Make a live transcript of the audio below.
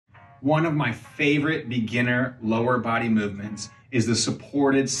One of my favorite beginner lower body movements is the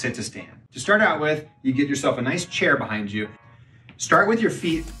supported sit to stand. To start out with, you get yourself a nice chair behind you. Start with your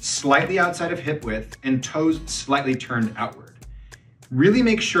feet slightly outside of hip width and toes slightly turned outward. Really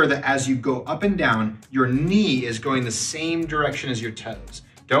make sure that as you go up and down, your knee is going the same direction as your toes.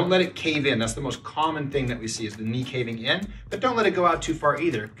 Don't let it cave in. That's the most common thing that we see is the knee caving in, but don't let it go out too far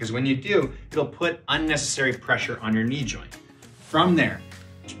either, because when you do, it'll put unnecessary pressure on your knee joint. From there,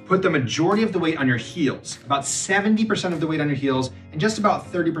 put the majority of the weight on your heels, about 70% of the weight on your heels, and just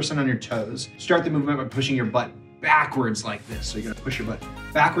about 30% on your toes. Start the movement by pushing your butt backwards like this. So you're gonna push your butt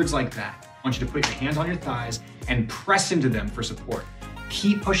backwards like that. I want you to put your hands on your thighs and press into them for support.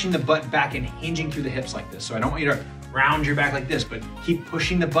 Keep pushing the butt back and hinging through the hips like this. So I don't want you to round your back like this, but keep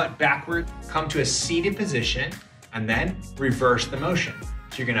pushing the butt backward, come to a seated position, and then reverse the motion.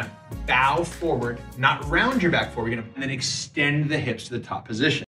 So you're gonna bow forward, not round your back forward, and then extend the hips to the top position.